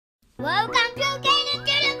Welcome to Kaden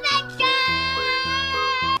to the Picture!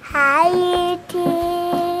 Hi, YouTube.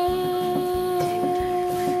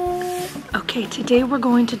 Okay, today we're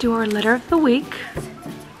going to do our letter of the week.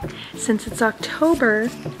 Since it's October.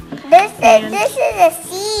 This is a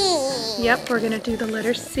C. Yep, we're going to do the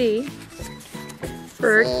letter C.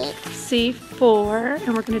 For C4,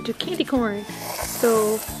 and we're going to do candy corn.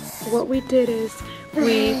 So what we did is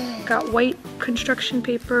we got white construction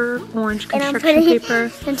paper, orange construction paper,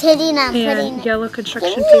 and yellow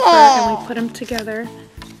construction paper, and we put them together.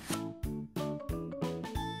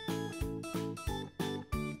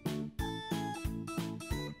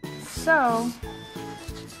 So,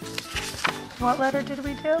 what letter did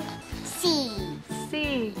we do? C.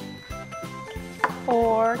 C.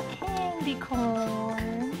 For candy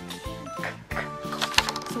corn.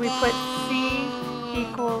 So we put C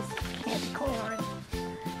equals candy corn.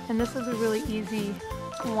 And this is a really easy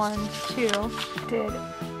one too. Did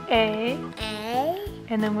A.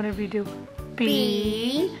 And then what did we do?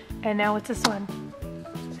 B. And now it's this one.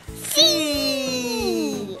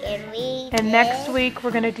 C. And next week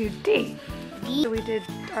we're going to do D. So we did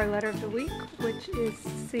our letter of the week, which is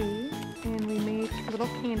C. And we made little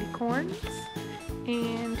candy corns.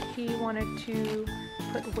 And he wanted to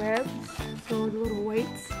put webs, so little white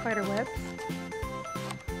spider webs.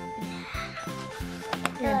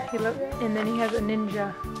 And then he has a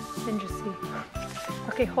ninja C.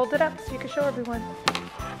 Okay, hold it up so you can show everyone.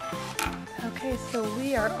 Okay, so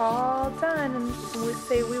we are all done, and we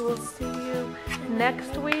say we will see you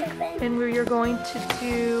next week. And you're going to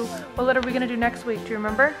do, what letter are we going to do next week? Do you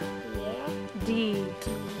remember? Yeah. D.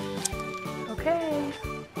 Okay.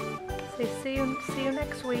 Say see you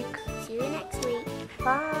next week. See you next week.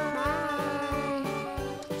 Bye.